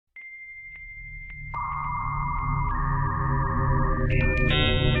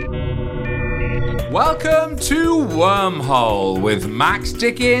Welcome to Wormhole with Max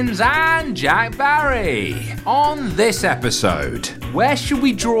Dickens and Jack Barry. On this episode, where should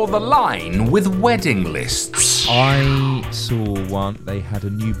we draw the line with wedding lists? I saw one, they had a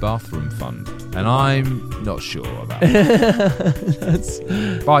new bathroom fund, and I'm not sure about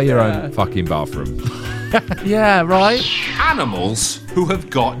it. Buy your own fucking bathroom. Yeah, right? Animals who have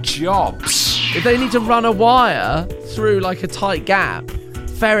got jobs. If they need to run a wire through like a tight gap,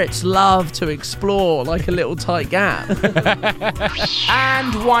 ferrets love to explore like a little tight gap.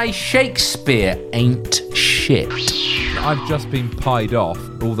 And why Shakespeare ain't shit. I've just been pied off.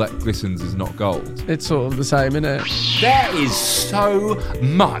 All that glistens is not gold. It's sort of the same, isn't it? There is so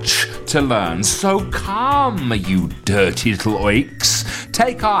much to learn, so come, you dirty little oiks.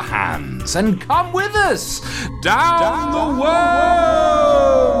 Take our hands and come with us down the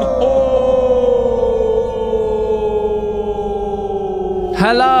wormhole.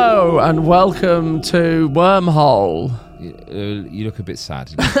 Hello and welcome to Wormhole. You look a bit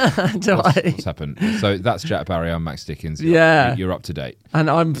sad. What's happened? So that's Jack Barry. I'm Max Dickens. Yeah, you're up to date. And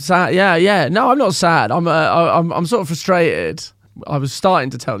I'm sad. Yeah. No, I'm not sad. I'm sort of frustrated. I was starting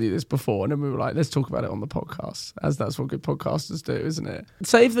to tell you this before, and then we were like, let's talk about it on the podcast, as that's what good podcasters do, isn't it?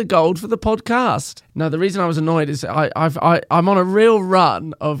 Save the gold for the podcast. No, the reason I was annoyed is I'm on a real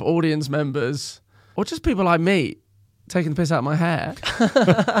run of audience members, or just people I meet, taking the piss out of my hair.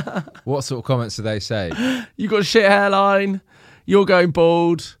 What sort of comments do they say? You got a shit hairline. You're going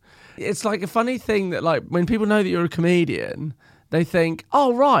bald. It's like a funny thing that, like, when people know that you're a comedian, they think,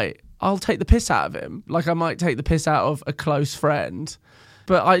 oh, right, I'll take the piss out of him. Like I might take the piss out of a close friend,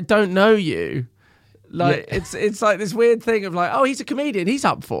 but I don't know you. Like, yeah. It's like this weird thing of like, oh, he's a comedian. He's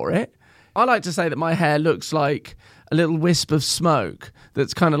up for it. I like to say that my hair looks like a little wisp of smoke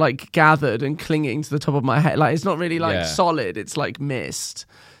that's kind of like gathered and clinging to the top of my head. Like, it's not really like solid. It's like mist.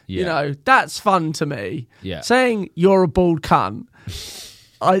 Yeah. You know, that's fun to me. Yeah. Saying you're a bald cunt,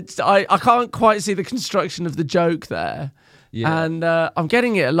 I can't quite see the construction of the joke there. Yeah. And I'm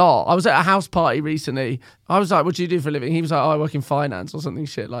getting it a lot. I was at a house party recently. I was like, what do you do for a living? He was like, oh, I work in finance or something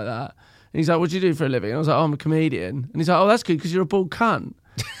shit like that. And he's like, what do you do for a living? And I was like, oh, I'm a comedian. And he's like, oh, that's good because you're a bald cunt.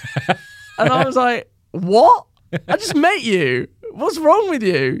 And I was like, what? I just met you. What's wrong with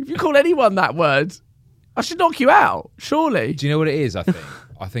you? If you call anyone that word, I should knock you out, surely. Do you know what it is, I think?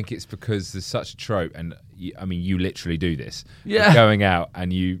 I think it's because there's such a trope, and you literally do this. Yeah. You're going out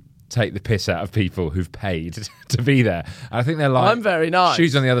and you take the piss out of people who've paid to be there. And I think they're like, I'm very nice.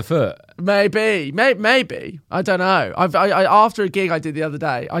 Shoes on the other foot. Maybe. I don't know. I after a gig I did the other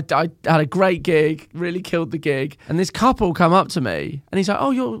day, I had a great gig, really killed the gig, and this couple come up to me, and he's like,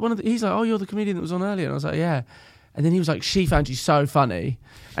 oh, you're one of the, he's like, oh, you're the comedian that was on earlier, and I was like, yeah. And then he was like, she found you so funny.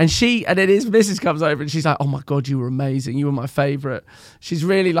 And then his missus comes over and she's like, oh my God, you were amazing. You were my favourite. She's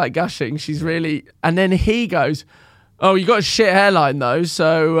really like gushing. She's really, and then he goes, oh, you got a shit hairline though.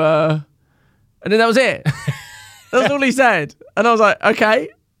 So, and then that was it. That's all he said. And I was like, okay,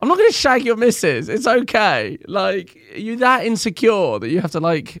 I'm not going to shag your missus. It's okay. Like, you're that insecure that you have to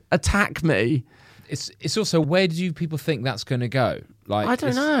like attack me. It's also, where do people think that's going to go? Like, I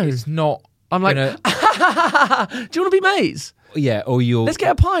don't know. It's not. I'm like, do you want to be mates? Yeah, or you'll... Let's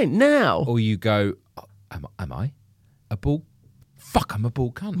get a pint now. Or you go, oh, am I a bald... Fuck, I'm a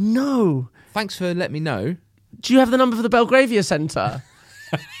bald cunt. No. Thanks for letting me know. Do you have the number for the Belgravia Centre?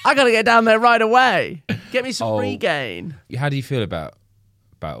 I got to get down there right away. Get me some regain. How do you feel about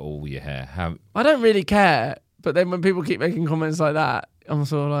all your hair? I don't really care, but then when people keep making comments like that, I'm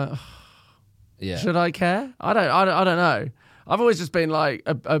sort of like, yeah. Should I care? I don't know. I've always just been like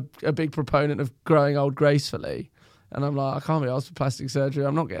a big proponent of growing old gracefully. And I'm like, I can't be asked for plastic surgery.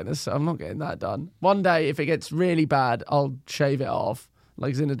 I'm not getting that done. One day, if it gets really bad, I'll shave it off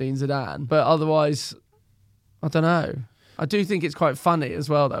like Zinedine Zidane. But otherwise, I don't know. I do think it's quite funny as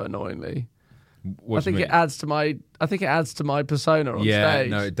well, though, annoyingly. I think it adds to my persona on stage. Yeah,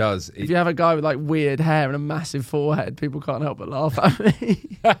 no, it does. If you have a guy with like weird hair and a massive forehead, people can't help but laugh at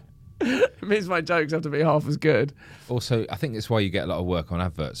me. It means my jokes have to be half as good. Also, I think that's why you get a lot of work on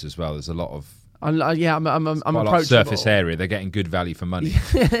adverts as well. There's a lot of I'm approachable. Surface area. They're getting good value for money.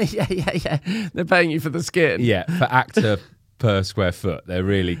 yeah. They're paying you for the skin. Yeah, for actor per square foot. They're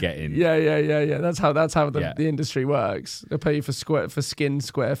really getting. Yeah. That's how the industry works. They pay you for skin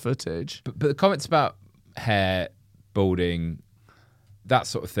square footage. But the comments about hair, balding, that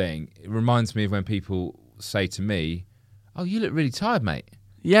sort of thing, it reminds me of when people say to me, "Oh, you look really tired, mate."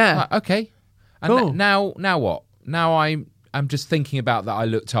 Yeah. Like, okay. And cool. Now what? Now I'm just thinking about that I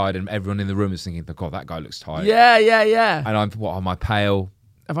look tired, and everyone in the room is thinking, "God, that guy looks tired." Yeah. And am I pale?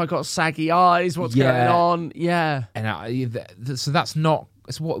 Have I got saggy eyes? What's going on? Yeah. And so that's not.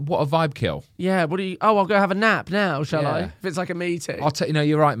 It's what a vibe kill. Yeah. What do you? Oh, I'll go have a nap now, shall I? If it's like a meeting, I'll take.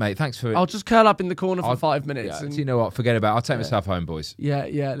 You're right, mate. Thanks for it. I'll just curl up in the corner for 5 minutes. Yeah, you know what? Forget about it. I'll take myself home, boys.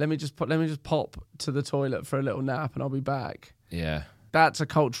 Yeah. Let me just pop to the toilet for a little nap, and I'll be back. Yeah. That's a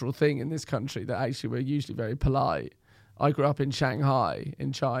cultural thing in this country that actually we're usually very polite. I grew up in Shanghai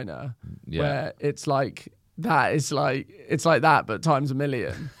in China, where it's like that. It's like that, but times a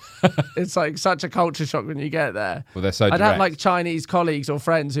million. It's like such a culture shock when you get there. Well, they're so direct. I'd have like Chinese colleagues or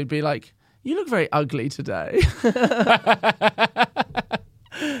friends who'd be like, "You look very ugly today," and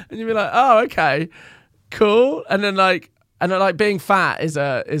you'd be like, "Oh, okay, cool." And then being fat is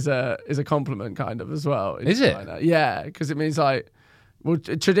a compliment kind of as well. Is it? China. Yeah, because it means like. Well,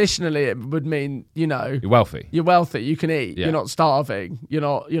 traditionally it would mean, you're wealthy. You're wealthy. You can eat. Yeah. You're not starving. You're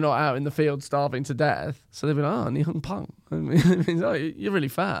not out in the field starving to death. So they'd be like, "Oh, Ni Hong Pang." It means, "Oh, you're really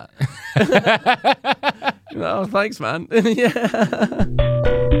fat." Oh, thanks, man. Yeah.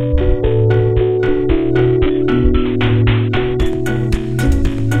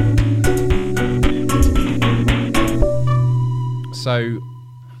 So,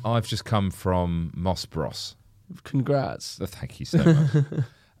 I've just come from Moss Bros. Congrats. Thank you so much.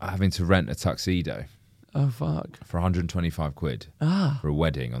 Having to rent a tuxedo. Oh, fuck. For 125 quid. For a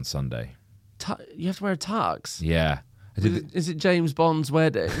wedding on Sunday. You have to wear a tux? Yeah. Is it James Bond's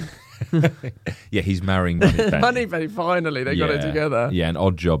wedding? Yeah, he's marrying Moneypenny. Moneypenny, finally. They got it together. Yeah, and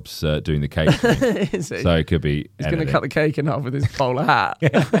Odd Job's doing the cake. Is he? So it could be He's going to cut the cake in half with his bowler hat.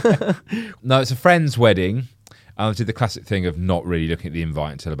 No, it's a friend's wedding. I did the classic thing of not really looking at the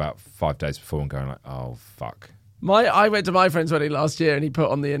invite until about 5 days before and going like, oh, fuck. I went to my friend's wedding last year and he put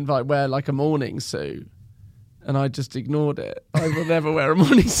on the invite, wear like a morning suit. And I just ignored it. I will never wear a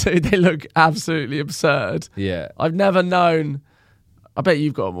morning suit. They look absolutely absurd. Yeah. I've never known. I bet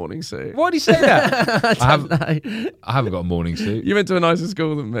you've got a morning suit. Why do you say that? I haven't got a morning suit. You went to a nicer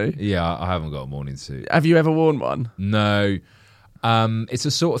school than me. Yeah, I haven't got a morning suit. Have you ever worn one? No. It's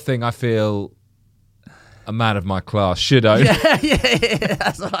the sort of thing I feel a man of my class should own. Yeah,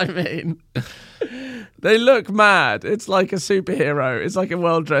 that's what I mean. They look mad. It's like a superhero. It's like a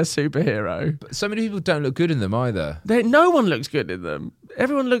well-dressed superhero. But so many people don't look good in them either. No one looks good in them.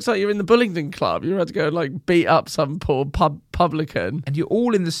 Everyone looks like you're in the Bullingdon Club. You're about to go like beat up some poor publican. And you're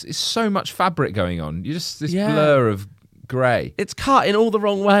all in this. It's so much fabric going on. You're just this blur of grey. It's cut in all the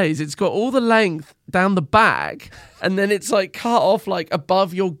wrong ways. It's got all the length down the back, and then it's like cut off like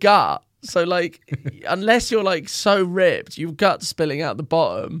above your gut. So like, unless you're like so ripped, your gut's spilling out the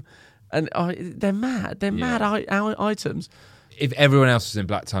bottom. And they're mad. They're mad items. If everyone else was in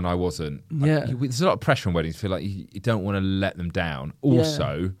black tie and I wasn't, yeah. There's a lot of pressure on weddings. I feel like you don't want to let them down.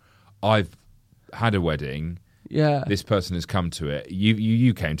 Also, I've had a wedding. Yeah. This person has come to it.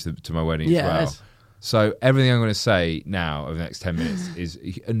 You came to my wedding as well. So everything I'm going to say now over the next 10 minutes is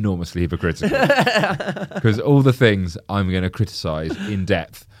enormously hypocritical. Because all the things I'm going to criticise in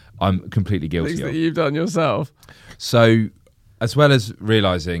depth, I'm completely guilty Things of. that you've done yourself. So, as well as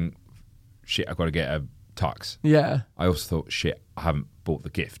realising, shit, I've got to get a tux. Yeah. I also thought, shit, I haven't bought the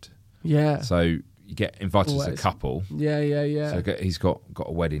gift. Yeah. So you get invited as a couple. Yeah. So he's got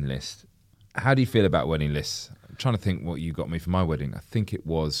a wedding list. How do you feel about wedding lists? I'm trying to think what you got me for my wedding. I think it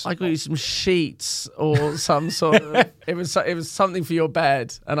was... I got you some sheets or some sort of... It was something for your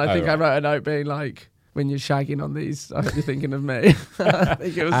bed. And I think I wrote a note being like, when you're shagging on these, I hope you're thinking of me. I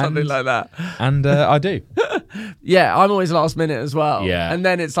think it was something like that. And I do. Yeah, I'm always last minute as well. Yeah. And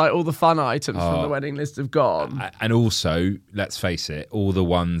then it's like all the fun items from the wedding list have gone. And also, let's face it, all the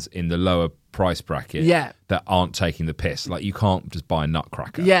ones in the lower price bracket that aren't taking the piss. Like, you can't just buy a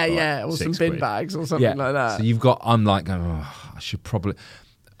nutcracker. Or some bin bags or something like that. So I'm like, I should probably...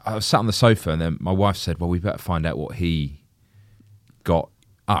 I was sat on the sofa and then my wife said, well, we better find out what he got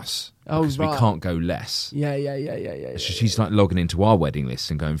us. Because we can't go less. Yeah. She's like logging into our wedding list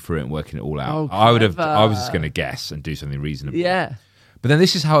and going through it and working it all out. Oh, I was just going to guess and do something reasonable. Yeah. But then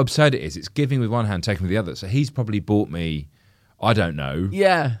this is how absurd it is. It's giving with one hand, taking with the other. So he's probably bought me, I don't know,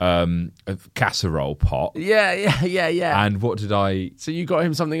 a casserole pot. Yeah. And what did I... So you got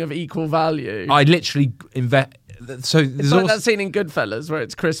him something of equal value. I literally invest... So it's like that scene in Goodfellas where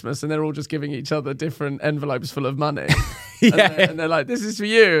it's Christmas and they're all just giving each other different envelopes full of money. And they're like, this is for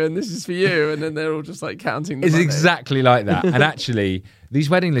you and this is for you. And then they're all just like counting the money. It's exactly like that. And actually, these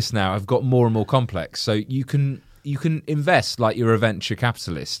wedding lists now have got more and more complex. So you can invest like you're a venture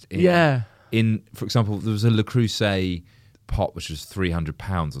capitalist. In, for example, there was a Le Creuset pot which was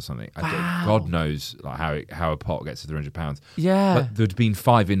 £300 or something. God knows like how a pot gets to £300. Yeah. But there'd been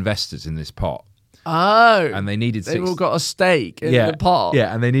 5 investors in this pot. Oh. And they needed They've all got a stake in the pot.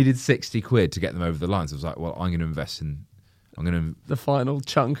 Yeah, and they needed 60 quid to get them over the line. So I was like, well, I'm going to invest in... the final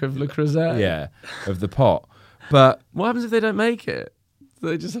chunk of Le Creuset. Yeah, of the pot. But... What happens if they don't make it?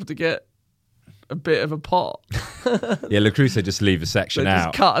 They just have to get a bit of a pot. Yeah, Le Creuset just leave a section They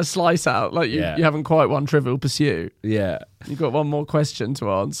out. just cut a slice out. Like you haven't quite won Trivial Pursuit. Yeah. You've got one more question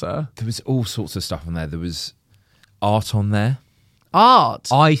to answer. There was all sorts of stuff on there. There was art on there. Art?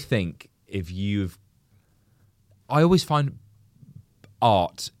 I think I always find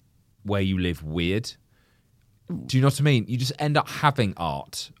art where you live weird. Do you know what I mean? You just end up having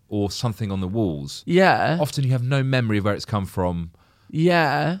art or something on the walls. Yeah. Often you have no memory of where it's come from.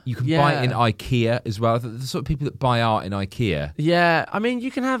 Yeah. You can buy it in IKEA as well. The sort of people that buy art in IKEA. Yeah. I mean,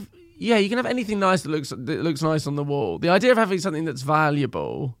 you can have anything nice that looks nice on the wall. The idea of having something that's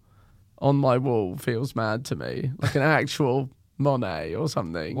valuable on my wall feels mad to me. Like an actual Monet or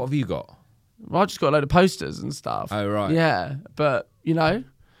something. What have you got? Well, I've just got a load of posters and stuff. Oh, right. Yeah. But,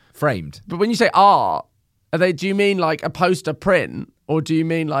 Framed. But when you say art, do you mean like a poster print, or do you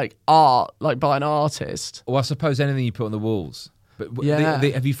mean like art, like by an artist? Well, I suppose anything you put on the walls. But Yeah.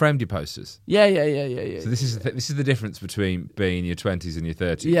 have you framed your posters? Yeah. So this is the difference between being in your 20s and your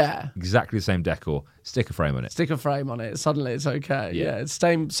 30s. Yeah. Exactly the same decor. Stick a frame on it. Stick a frame on it. Suddenly it's okay. Yeah. Yeah. It's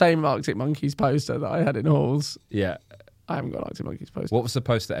same Arctic Monkeys poster that I had in halls. Yeah. I haven't got an Arctic Monkeys poster. What was the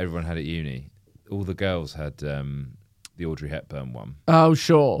poster that everyone had at uni? All the girls had the Audrey Hepburn one. Oh,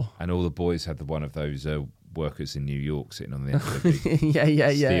 sure. And all the boys had the one of those workers in New York sitting on the end of a big yeah.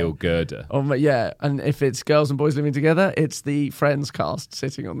 steel girder. Oh, yeah. And if it's girls and boys living together, it's the Friends cast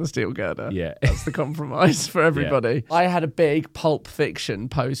sitting on the steel girder. Yeah. That's the compromise for everybody. Yeah. I had a big Pulp Fiction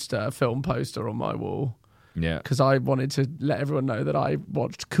film poster on my wall. Yeah. Because I wanted to let everyone know that I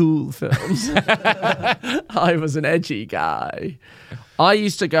watched cool films. I was an edgy guy. I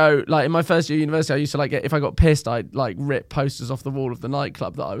used to go, like, in my first year of university, I used to, like, if I got pissed, I'd, like, rip posters off the wall of the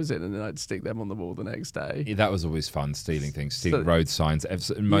nightclub that I was in, and then I'd stick them on the wall the next day. Yeah, that was always fun, stealing things, stealing road signs.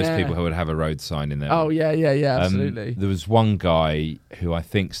 Most people who would have a road sign in there. Oh, yeah, absolutely. There was one guy who I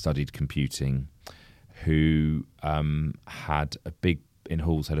think studied computing who had a big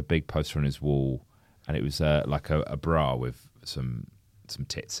poster on his wall, and it was like a bra with some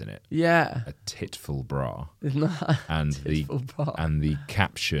tits in it. Yeah. A titful bra. And the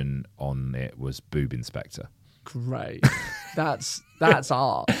caption on it was Boob Inspector. Great. That's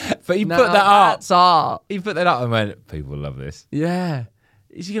art. But you put that up. That's art. You put that up and went, people love this. Yeah.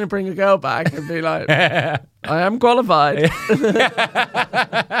 Is he going to bring a girl back and be like, I am qualified?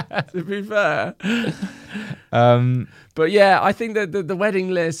 To be fair. But yeah, I think that the wedding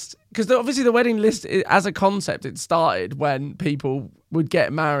list, because obviously the wedding list as a concept, it started when people would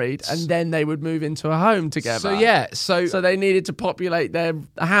get married and then they would move into a home together. So they needed to populate their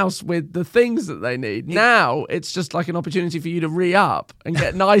house with the things that they need. Now it's just like an opportunity for you to re-up and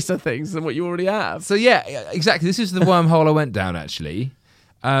get nicer things than what you already have. So yeah, exactly. This is the wormhole I went down actually.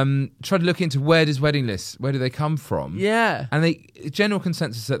 Tried to look into where do they come from? Yeah. And general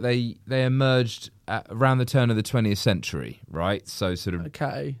consensus that they emerged around the turn of the 20th century, right? So sort of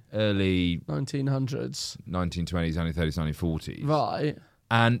early 1900s, 1920s, 1930s, 1940s. Right.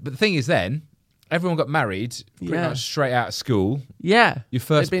 But the thing is then, everyone got married pretty much straight out of school. Yeah. Your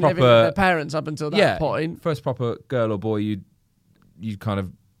first They'd been proper living with their parents up until that point. First proper girl or boy you'd kind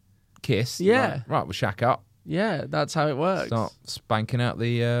of kiss. Yeah. Like, right, we'll shack up. Yeah, that's how it works. Start spanking out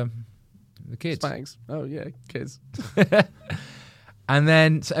the kids. Spanks. Oh, yeah, kids. And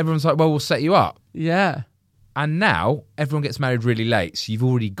then so everyone's like, well, we'll set you up. Yeah. And now everyone gets married really late, so you've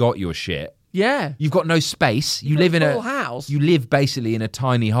already got your shit. Yeah. You've got no space. You live in a house. You live basically in a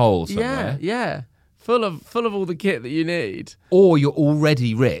tiny hole somewhere. Yeah. Full of all the kit that you need. Or you're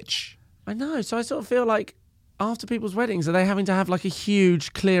already rich. I know. So I sort of feel like after people's weddings, are they having to have like a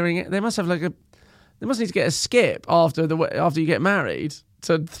huge clearing? They must have they must need to get a skip after you get married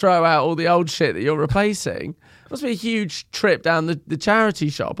to throw out all the old shit that you're replacing. It must be a huge trip down the charity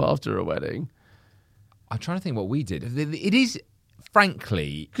shop after a wedding. I'm trying to think what we did. It is,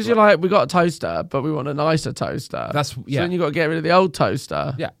 frankly... Because you're like, we got a toaster, but we want a nicer toaster. So then you've got to get rid of the old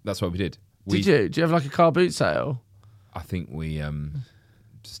toaster. Yeah, that's what we did. Did you? Do you have like a car boot sale? I think we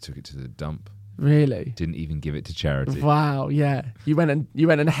just took it to the dump. Really? Didn't even give it to charity. Wow, yeah. You went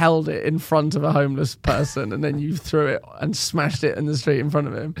and held it in front of a homeless person and then you threw it and smashed it in the street in front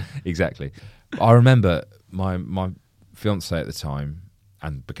of him. Exactly. I remember my fiancée at the time,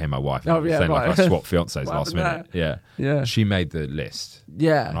 and became my wife. Oh, yeah, right. Like I swapped fiancés What last happened minute. there? Yeah. She made the list.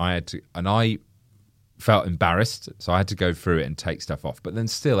 Yeah. And I felt embarrassed, so I had to go through it and take stuff off. But then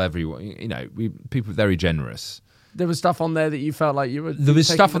still everyone, people are very generous. there was stuff on there that you felt like you were. There was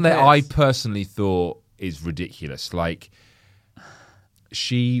stuff on there piss. I personally thought is ridiculous. Like,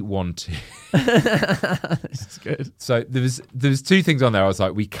 she wanted. This is good. So there was two things on there. I was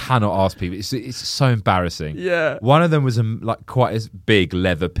like, we cannot ask people. It's so embarrassing. Yeah. One of them was like quite a big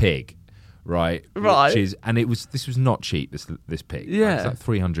leather pig, right? Right. This was not cheap. This pig. Yeah. It's like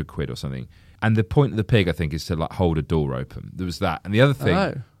 300 quid or something. And the point of the pig, I think, is to like hold a door open. There was that, and the other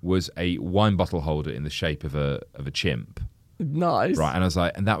thing was a wine bottle holder in the shape of a chimp. Nice. Right, and I was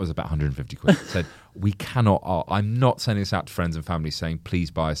like, and that was about 150 quid. I said, we cannot. I'm not sending this out to friends and family saying, please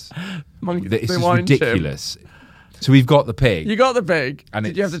buy us. This is ridiculous. So we've got the pig. You got the pig. And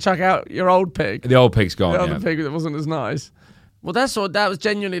did you have to chuck out your old pig? The old pig's gone. The other pig that wasn't as nice. Well, that was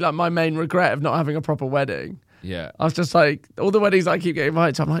genuinely like my main regret of not having a proper wedding. Yeah. I was just like, all the weddings I keep getting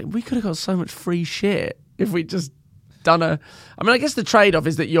invited to, I'm like, we could have got so much free shit if we just done I mean, I guess the trade-off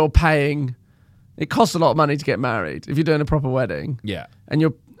is that you're paying. It costs a lot of money to get married if you're doing a proper wedding. Yeah. And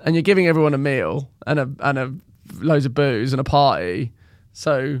you're giving everyone a meal and a loads of booze and a party.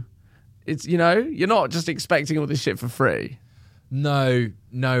 So it's, you're not just expecting all this shit for free. No,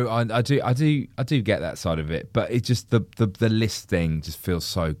 I do get that side of it, but it just the list thing just feels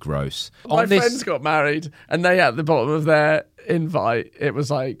so gross. My friends got married, and they at the bottom of their invite, it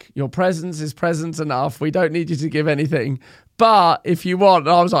was like, your presence is present enough. We don't need you to give anything, but if you want,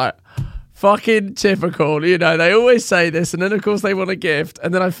 and I was like, fucking typical, they always say this, and then of course they want a gift,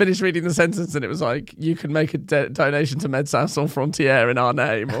 and then I finished reading the sentence and it was like, you can make a donation to Médecins Sans Frontières in our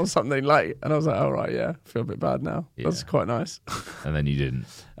name or something like, and I was like, all right, yeah, I feel a bit bad now. Yeah. That's quite nice. And then you didn't.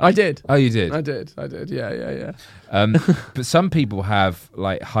 I did. Oh, you did? I did, yeah. But some people have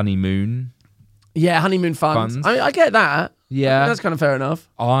like honeymoon. Yeah, honeymoon funds. I get that. Yeah. That's kind of fair enough.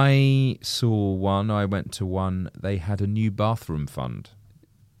 I went to one, they had a new bathroom fund.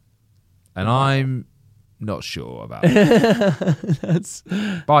 And I'm not sure about it.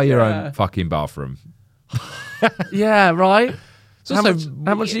 Buy your own fucking bathroom. Yeah, right. So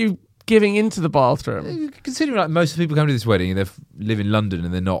how much are you giving into the bathroom? Considering like most people come to this wedding and they live in London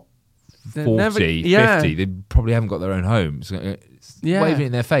and they're not 40, 50, they probably haven't got their own home. So it's waving it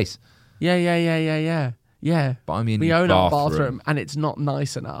in their face. Yeah. But I mean, we own our bathroom and it's not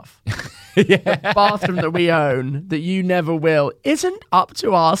nice enough. The bathroom that we own, that you never will, isn't up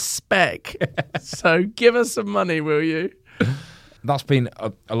to our spec. So give us some money, will you? That's been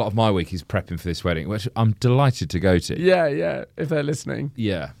a lot of my week is prepping for this wedding, which I'm delighted to go to. Yeah, if they're listening.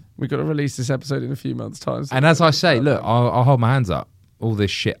 Yeah. We've got to release this episode in a few months' time. So and as I say, look, I'll hold my hands up. All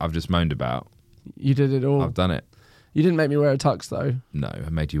this shit I've just moaned about. You did it all. I've done it. You didn't make me wear a tux, though. No, I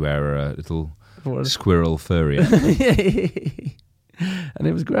made you wear a little squirrel furrier. And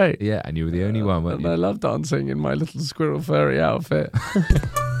it was great. Yeah, and you were the only one, weren't and you? I love dancing in my little squirrel furry outfit.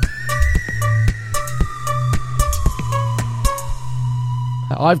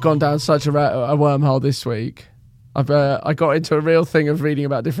 I've gone down such a wormhole this week. I got into a real thing of reading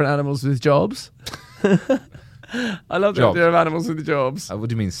about different animals with jobs. I love the idea of animals with jobs. What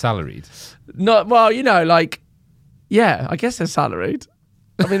do you mean, salaried? Not well, yeah, I guess they're salaried.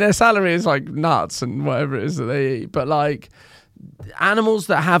 I mean, their salary is like nuts and whatever it is that they eat, but like animals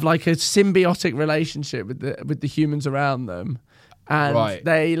that have like a symbiotic relationship with the humans around them, and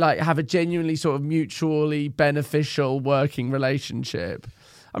they like have a genuinely sort of mutually beneficial working relationship.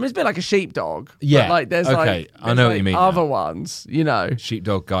 I mean, it's a bit like a sheepdog. Yeah, but like there's I know what you mean. Other ones,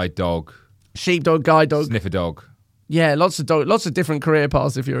 sheepdog, guide dog, sheepdog, guide dog, sniffer dog. Yeah, lots of different career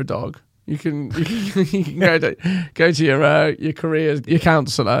paths if you're a dog. You can go to your career, your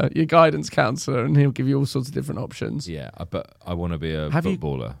counsellor, your guidance counsellor, and he'll give you all sorts of different options. Yeah, but I want to be a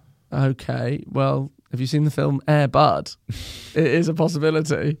footballer. Okay, well, have you seen the film Air Bud? It is a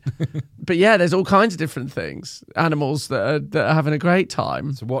possibility. But yeah, there's all kinds of different things. Animals that are having a great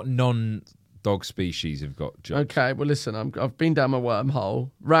time. So what non-dog species have got jobs? Okay, well listen, I've been down my wormhole.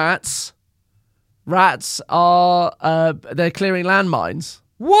 Rats are they're clearing landmines.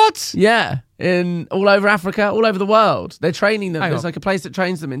 What? Yeah, in all over Africa, all over the world. They're training them. There's like a place that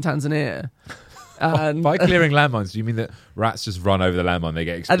trains them in Tanzania. And by clearing landmines, do you mean that rats just run over the landmine, they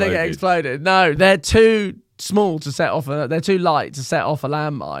get exploded? And they get exploded. No, they're too small to set off. They're too light to set off a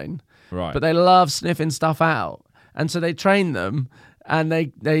landmine. Right. But they love sniffing stuff out, and so they train them, and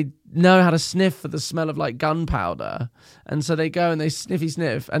they know how to sniff for the smell of like gunpowder, and so they go and they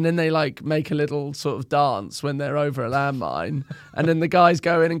sniff, and then they like make a little sort of dance when they're over a landmine, and then the guys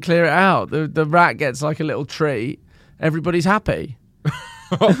go in and clear it out. The rat gets like a little treat. Everybody's happy.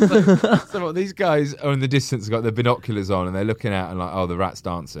 So what, these guys are in the distance, got their binoculars on, and they're looking out and like, oh, the rat's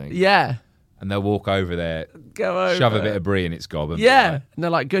dancing. Yeah. And they'll walk over there, go over, shove a bit of brie in its gob. And and they're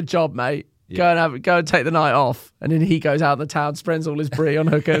like, good job, mate. go and take the night off, and then he goes out of the town, spends all his brie on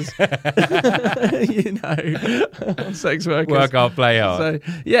hookers, on sex workers. Work hard, play hard. So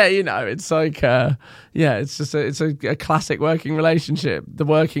it's like it's just a classic working relationship. The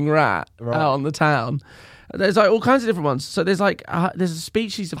working rat out on the town. There's like all kinds of different ones. So there's like there's a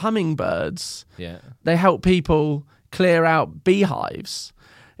species of hummingbirds. Yeah, they help people clear out beehives.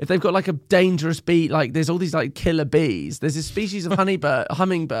 If they've got like a dangerous bee, like there's all these like killer bees. There's this species of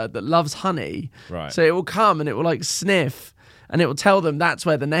hummingbird that loves honey. Right. So it will come and it will like sniff and it will tell them that's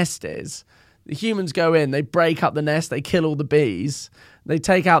where the nest is. The humans go in, they break up the nest, they kill all the bees, they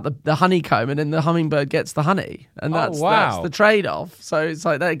take out the honeycomb, and then the hummingbird gets the honey. And that's the trade-off. So it's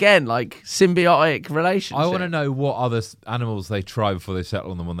like that again, like symbiotic relationship. I want to know what other animals they try before they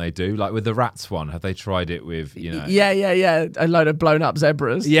settle on them when they do. Like with the rats one, have they tried it with, Yeah. A load of blown up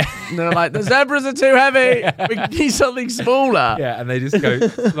zebras. Yeah. And they're like, the zebras are too heavy. We need something smaller. Yeah, and they just go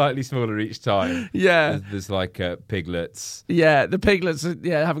slightly smaller each time. Yeah. There's like piglets. Yeah, the piglets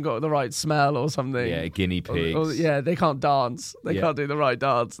haven't got the right smell or something. Yeah, guinea pigs. Or, they can't dance. They can't do the right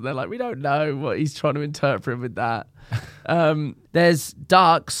dance. And they're like, we don't know what he's trying to interpret with that. There's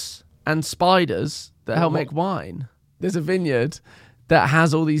ducks and spiders that help make wine. There's a vineyard that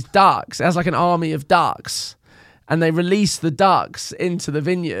has all these ducks. It has like an army of ducks. And they release the ducks into the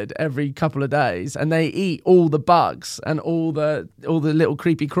vineyard every couple of days, and they eat all the bugs and all the little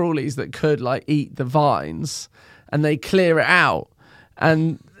creepy crawlies that could like eat the vines, and they clear it out,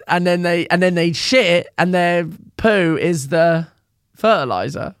 and then they shit, and their poo is the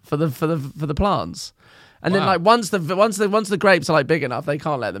fertilizer for the plants. And then like once the grapes are like big enough, they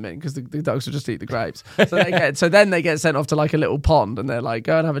can't let them in because the ducks will just eat the grapes. So then they get sent off to like a little pond, and they're like,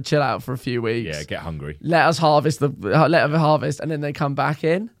 go and have a chill out for a few weeks. Yeah, get hungry. Let us harvest, and then they come back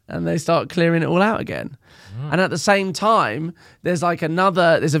in and they start clearing it all out again. And at the same time, there's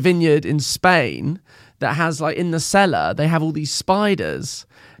a vineyard in Spain that has like in the cellar they have all these spiders.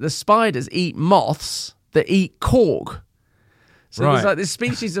 The spiders eat moths that eat cork. So there's like this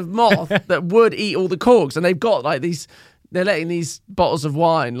species of moth that would eat all the corks, and they've got like they're letting these bottles of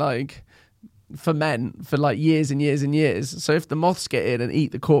wine like ferment for like years and years and years. So if the moths get in and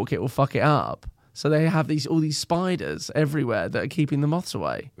eat the cork, it will fuck it up. So they have all these spiders everywhere that are keeping the moths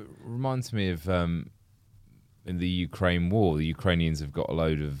away. It reminds me of in the Ukraine war, the Ukrainians have got a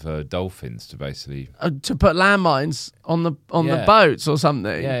load of dolphins to basically to put landmines on the boats or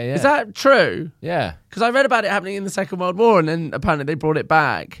something. Yeah. Is that true? Yeah. Because I read about it happening in the Second World War, and then apparently they brought it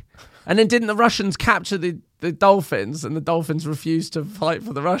back. And then didn't the Russians capture the dolphins, and the dolphins refused to fight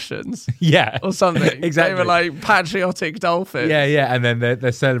for the Russians? Yeah. Or something. Exactly. They were like patriotic dolphins. Yeah. And then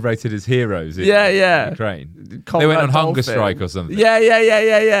they're celebrated as heroes in Ukraine. Combat they went on dolphin. hunger strike or something.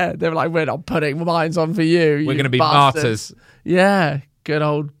 Yeah. They were like, we're not putting mines on for you. We're going to be bastards. martyrs. Yeah. Good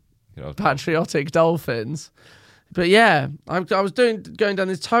old patriotic dolphins. But yeah, I was going down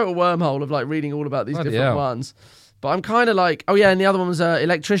this total wormhole of like reading all about these different ones. But I'm kind of like, and the other one was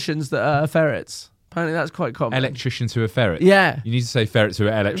electricians that are ferrets. Apparently that's quite common. Electricians who are ferrets? Yeah. You need to say ferrets who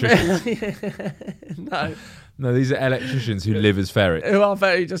are electricians. No, these are electricians who live as ferrets. Who are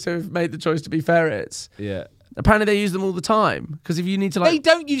ferrets, just who have made the choice to be ferrets. Yeah. Apparently they use them all the time. Because if you need to like... They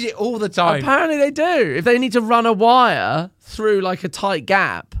don't use it all the time. Apparently they do. If they need to run a wire through like a tight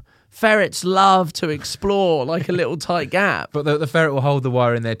gap... Ferrets love to explore like a little tight gap. But the ferret will hold the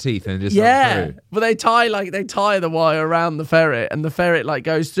wire in their teeth and just run through. But they tie the wire around the ferret, and the ferret like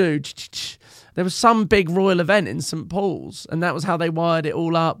goes through. There was some big royal event in St. Paul's, and that was how they wired it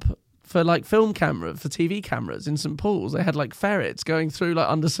all up for like for TV cameras in St. Paul's. They had like ferrets going through like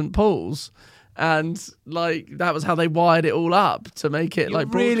under St. Paul's. And like that was how they wired it all up to make it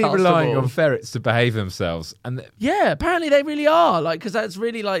like really relying on ferrets to behave themselves. And apparently they really are, like, because that's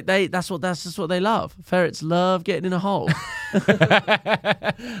really like that's just what they love. Ferrets love getting in a hole.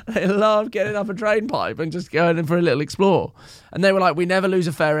 They love getting up a drain pipe and just going in for a little explore. And they were like, we never lose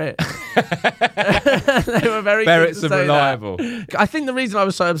a ferret. They were very ferrets are reliable. I think the reason I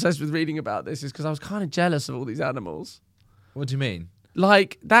was so obsessed with reading about this is because I was kind of jealous of all these animals. What do you mean?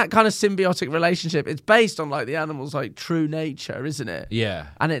 Like that kind of symbiotic relationship, it's based on like the animal's like true nature, isn't it? Yeah.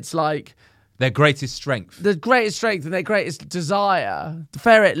 And it's like their greatest strength. The greatest strength and their greatest desire. The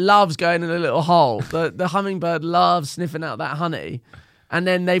ferret loves going in a little hole. The hummingbird loves sniffing out that honey. And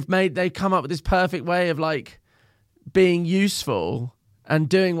then they've come up with this perfect way of like being useful and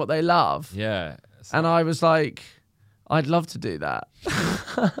doing what they love. Yeah. And I was like, I'd love to do that.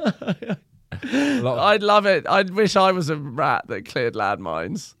 I'd love it. I wish I was a rat that cleared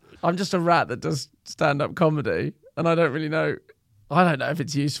landmines. I'm just a rat that does stand-up comedy, and I don't know if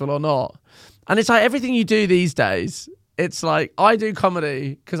it's useful or not. And it's like everything you do these days, it's like I do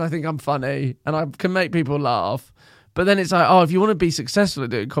comedy because I think I'm funny and I can make people laugh. But then it's like, oh, if you want to be successful at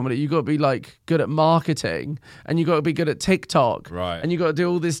doing comedy, you got to be like good at marketing, and you got to be good at TikTok, right? And you got to do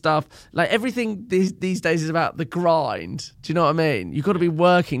all this stuff. Like everything these days is about the grind. Do you know what I mean? You got to be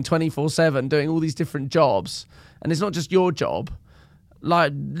working 24/7, doing all these different jobs, and it's not just your job.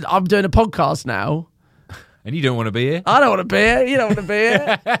 Like I'm doing a podcast now, and you don't want to be here. I don't want to be here. You don't want to be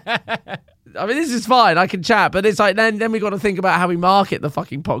here. I mean, this is fine. I can chat, but it's like then we got to think about how we market the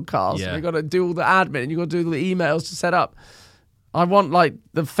fucking podcast. Yeah. We got to do all the admin. You got to do all the emails to set up. I want like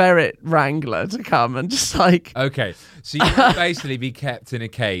the ferret wrangler to come and just like. Okay, so you can basically be kept in a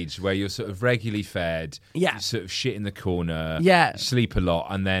cage where you're sort of regularly fed. Yeah. You sort of shit in the corner. Yeah. Sleep a lot,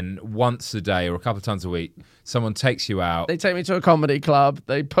 and then once a day or a couple of times a week, someone takes you out. They take me to a comedy club.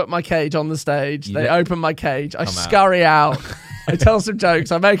 They put my cage on the stage. They open my cage. I Come out. scurry out. I tell some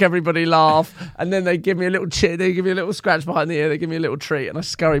jokes. I make everybody laugh, and then they give me a little They give me a little scratch behind the ear. They give me a little treat, and I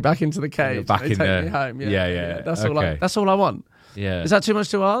scurry back into the cage. Back and in they take there. me home. Yeah. That's Okay. That's all I want. Yeah. Is that too much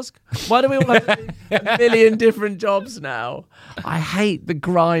to ask? Why do we all have a million different jobs now? I hate the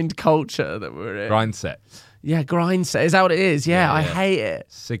grind culture that we're in. Grind set. Yeah, grind set. Is that what it is? Yeah, Yeah, I yeah. hate it.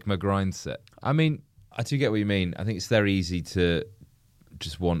 Sigma grind set. I mean, I do get what you mean. I think it's very easy to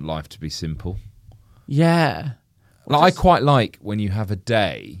just want life to be simple. Yeah. I quite like when you have a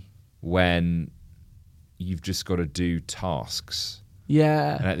day when you've just got to do tasks.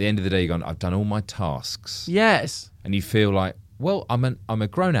 Yeah. And at the end of the day, you're going, I've done all my tasks. Yes. And you feel like, well, I'm a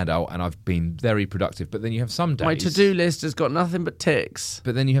grown adult and I've been very productive. But then you have some days. My to-do list has got nothing but ticks.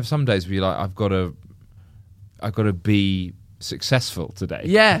 But then you have some days where you're like, I've got to be successful today.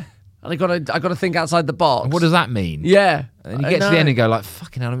 Yeah. And I gotta think outside the box. And what does that mean? Yeah. And you get to the end and go like,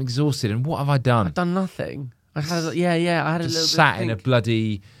 fucking hell, I'm exhausted. And what have I done? I've done nothing. I had a Just little sat bit in a of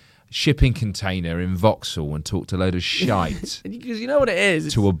bloody shipping container in Vauxhall and talked a load of shite because you know what it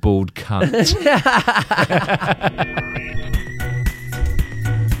is. to a bald cunt.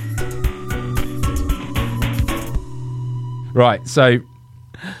 Right, so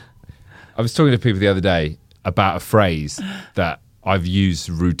I was talking to people the other day about a phrase that I've used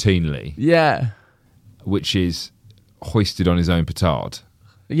routinely, Yeah. which is hoisted on his own petard.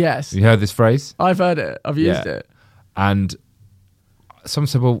 Yes. Have you heard this phrase? I've heard it. I've used Yeah. it. And someone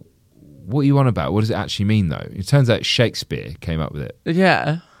said, well, what are you on about? What does it actually mean, though? It turns out Shakespeare came up with it.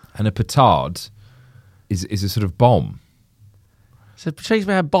 Yeah. And a petard is a sort of bomb. So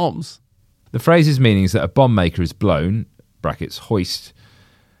Shakespeare had bombs. The phrase's meaning is that a bomb maker is blown, brackets, hoist,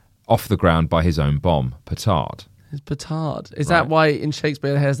 off the ground by his own bomb, petard. It's petard. Is Right. that why in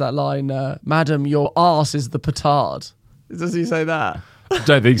Shakespeare there's that line, Madam, your arse is the petard? Does he say that? I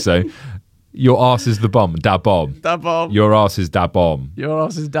don't think so. Your arse is the bomb, da bomb. Da bomb. Your arse is da bomb. Your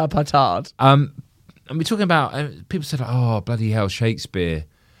arse is da petard. And we're talking about, people said, oh, bloody hell, Shakespeare,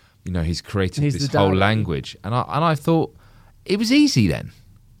 you know, he's created He's this the whole daddy. language. And I thought, it was easy then.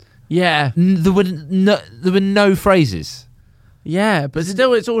 Yeah. There were no phrases. Yeah, but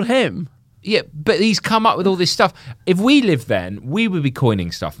still it's all him. Yeah, but he's come up with all this stuff. If we lived then, we would be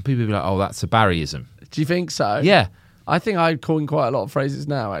coining stuff, and people would be like, oh, that's a Barryism. Do you think so? Yeah. I think I coin quite a lot of phrases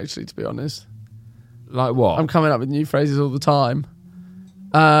now, actually, to be honest. Like what? I'm coming up with new phrases all the time.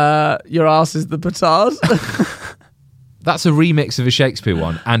 Your ass is the petard. That's a remix of a Shakespeare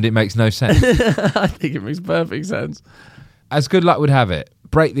one, and it makes no sense. I think it makes perfect sense. As good luck would have it,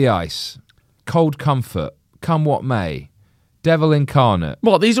 break the ice, cold comfort, come what may, devil incarnate,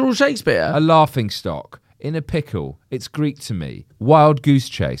 What, these are all Shakespeare? a laughing stock, in a pickle, it's Greek to me, wild goose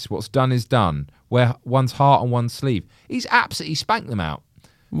chase, what's done is done, wear one's heart on one's sleeve. He's absolutely spanked them out.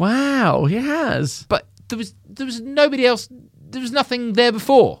 Wow, he has. But there was nobody else, there was nothing there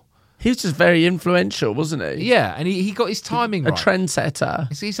before. He was just very influential, wasn't he? Yeah, and he got his timing A right. trendsetter.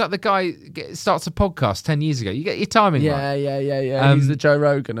 He's like the guy starts a podcast 10 years ago. You get your timing right. Yeah. He's the Joe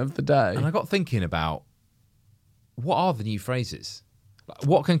Rogan of the day. And I got thinking about what are the new phrases? Like,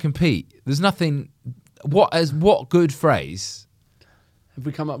 what can compete? There's nothing. What good phrase? Have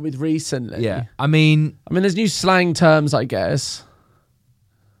we come up with recently? Yeah, I mean, there's new slang terms, I guess.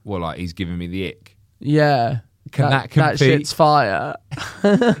 well, like he's giving me the ick. Yeah. Can that compete? That shit's fire.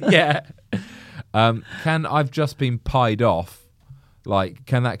 Yeah. Can I've just been pied off? Like,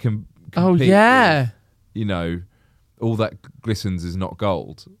 can that compete? Oh, yeah. with, you know, all that glistens is not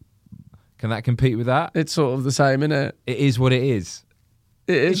gold. Can that compete with that? It's sort of the same, isn't it? It is what it is.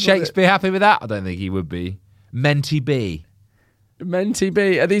 It Is is Shakespeare happy with that? I don't think he would be. Menti B. Menti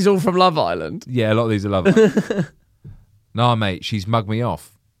B. Are these all from Love Island? Yeah, a lot of these are lovely. Nah, mate, she's mugged me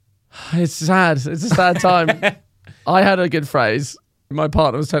off. It's sad. It's a sad time. I had a good phrase. My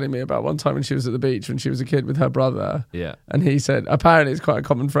partner was telling me about one time when she was at the beach when she was a kid with her brother. Yeah. And he said, apparently it's quite a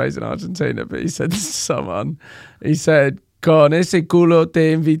common phrase in Argentina, but he said to someone, he said, con ese culo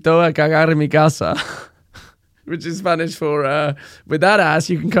te invito a cagar en mi casa. Which is Spanish for, with that ass,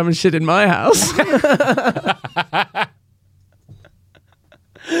 you can come and shit in my house.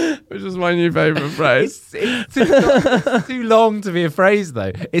 Which is my new favourite phrase. It's too long to be a phrase,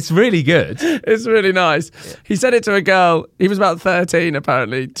 though. It's really good. It's really nice. Yeah. He said it to a girl. He was about 13,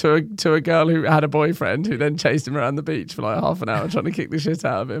 apparently, to a girl who had a boyfriend who then chased him around the beach for like half an hour trying to kick the shit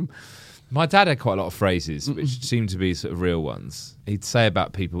out of him. My dad had quite a lot of phrases which seemed to be sort of real ones. He'd say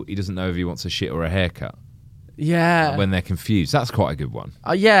about people, he doesn't know if he wants a shit or a haircut. Yeah. When they're confused. That's quite a good one.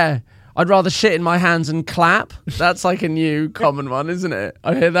 Yeah. I'd rather shit in my hands and clap. That's like a new common one, isn't it?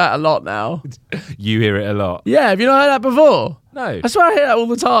 I hear that a lot now. You hear it a lot. Yeah, have you not heard that before? No. I swear I hear that all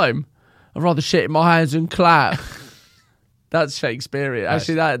the time. I'd rather shit in my hands and clap. That's Shakespearean.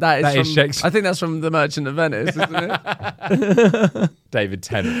 Actually, that is Shakespeare. I think that's from The Merchant of Venice, isn't it? David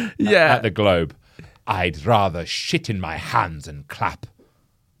Tennant at the Globe. I'd rather shit in my hands and clap.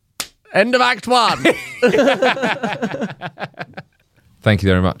 End of Act 1. Thank you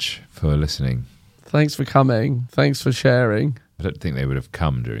very much for listening. Thanks for coming. Thanks for sharing. I don't think they would have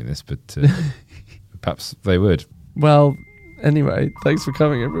come during this, but perhaps they would. Well, anyway, thanks for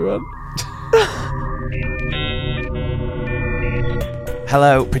coming, everyone.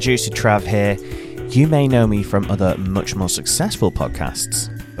 Hello, producer Trav here. You may know me from other much more successful podcasts,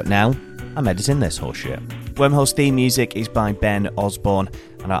 but now I'm editing this horseshit. Wormhole's theme music is by Ben Osborne,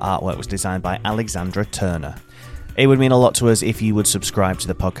 and our artwork was designed by Alexandra Turner. It would mean a lot to us if you would subscribe to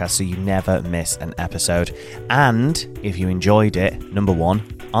the podcast so you never miss an episode. And if you enjoyed it, number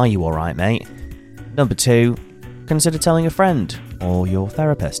 1, are you alright, mate? Number 2, consider telling a friend or your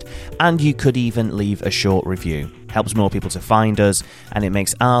therapist. And you could even leave a short review. Helps more people to find us, and it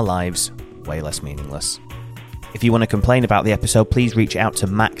makes our lives way less meaningless. If you want to complain about the episode, please reach out to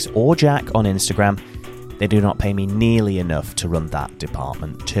Max or Jack on Instagram. They do not pay me nearly enough to run that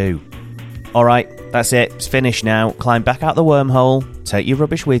department too. Alright, that's it. It's finished now. Climb back out the wormhole, take your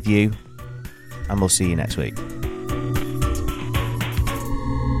rubbish with you, and we'll see you next week.